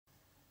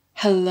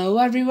Hello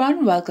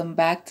everyone, welcome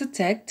back to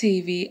Tech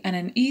TV and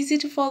an easy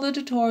to follow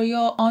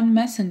tutorial on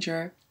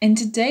Messenger. In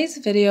today's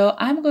video,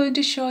 I'm going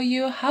to show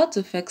you how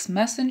to fix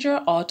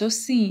Messenger auto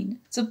scene.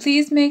 So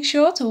please make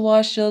sure to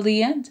watch till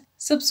the end.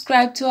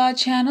 Subscribe to our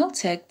channel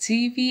Tech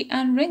TV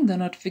and ring the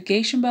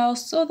notification bell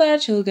so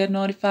that you'll get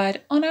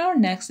notified on our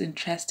next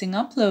interesting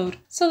upload.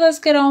 So let's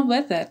get on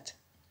with it.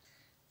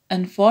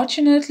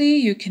 Unfortunately,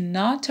 you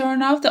cannot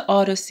turn off the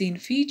auto scene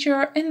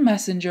feature in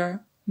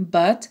Messenger.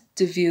 But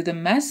to view the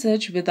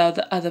message without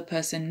the other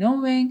person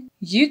knowing,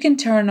 you can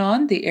turn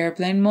on the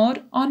airplane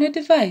mode on your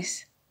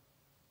device.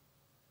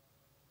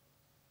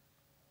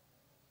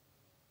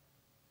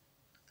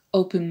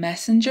 Open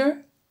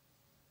Messenger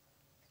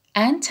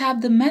and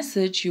tap the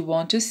message you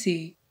want to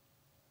see.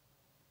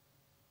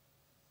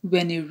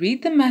 When you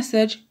read the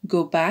message,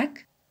 go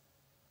back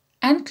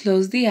and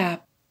close the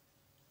app.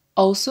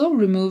 Also,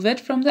 remove it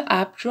from the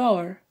app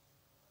drawer.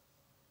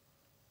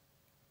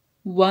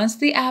 Once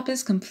the app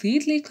is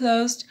completely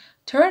closed,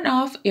 turn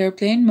off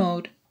airplane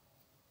mode.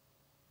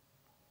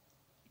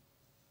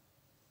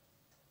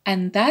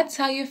 And that's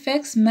how you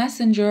fix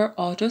Messenger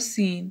auto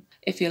scene.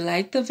 If you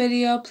liked the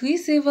video,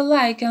 please leave a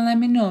like and let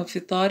me know if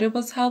you thought it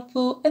was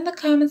helpful in the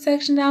comment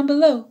section down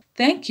below.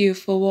 Thank you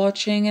for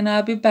watching and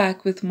I'll be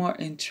back with more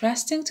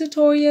interesting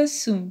tutorials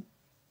soon.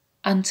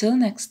 Until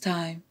next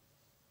time.